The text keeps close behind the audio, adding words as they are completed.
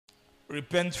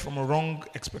Repent from a wrong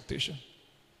expectation.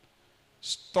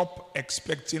 Stop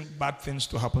expecting bad things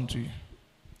to happen to you.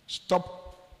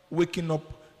 Stop waking up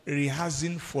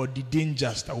rehearsing for the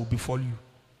dangers that will befall you.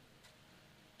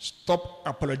 Stop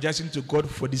apologizing to God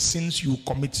for the sins you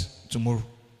commit tomorrow.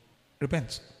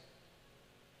 Repent.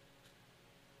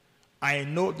 I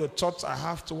know the thoughts I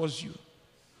have towards you.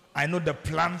 I know the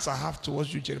plans I have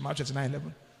towards you, Jeremiah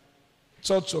 29:11.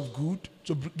 Thoughts of good,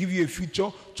 to give you a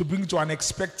future, to bring you to an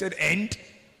expected end.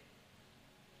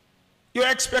 Your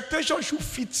expectation should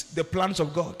fit the plans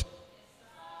of God.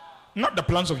 Not the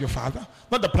plans of your father,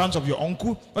 not the plans of your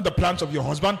uncle, not the plans of your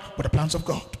husband, but the plans of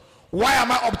God. Why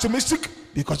am I optimistic?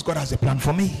 Because God has a plan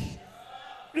for me.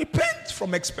 Repent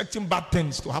from expecting bad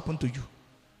things to happen to you.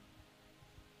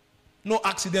 No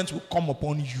accidents will come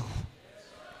upon you.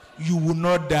 You will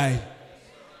not die.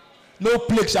 No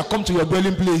plague shall come to your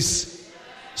dwelling place.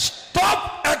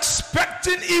 Stop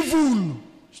expecting evil.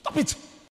 Stop it.